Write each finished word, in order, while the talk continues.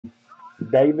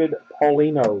David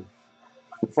Paulino,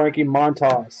 Frankie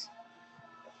Montas,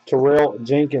 Terrell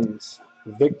Jenkins,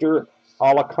 Victor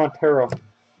Alcantara,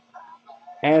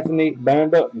 Anthony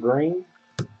Banda Green,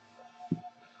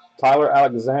 Tyler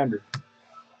Alexander,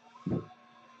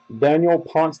 Daniel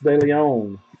Ponce de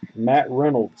Leon, Matt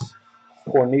Reynolds,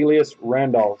 Cornelius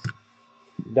Randolph,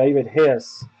 David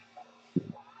Hess,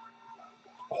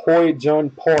 Hoy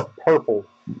John Purple,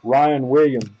 Ryan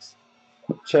Williams,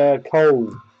 Chad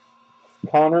Cole,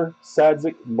 Connor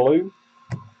Sadzik Blue,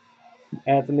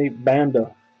 Anthony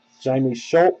Banda, Jamie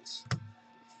Schultz,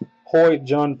 Hoy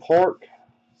John Park,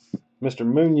 Mr.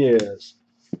 Munez,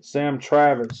 Sam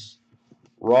Travis,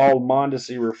 Raul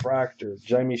Mondesi Refractor,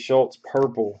 Jamie Schultz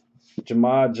Purple,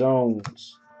 Jemiah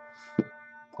Jones,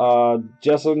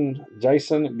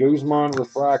 Jason Guzman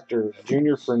Refractor,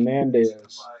 Junior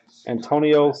Fernandez,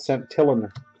 Antonio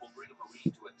Santillan,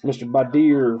 Mr.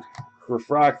 Badir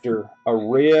Refractor, a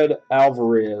Red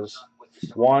Alvarez,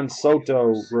 Juan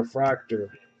Soto Refractor,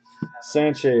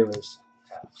 Sanchez,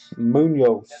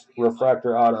 Munoz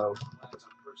Refractor Auto,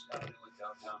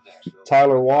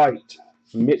 Tyler White,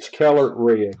 Mitch Keller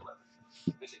Red,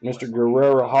 Mr.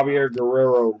 Guerrero, Javier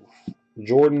Guerrero,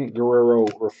 Jordan Guerrero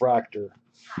Refractor,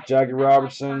 Jackie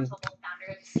Robertson,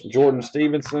 Jordan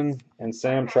Stevenson, and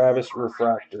Sam Travis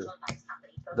Refractor.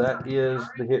 That is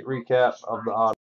the hit recap of the auto.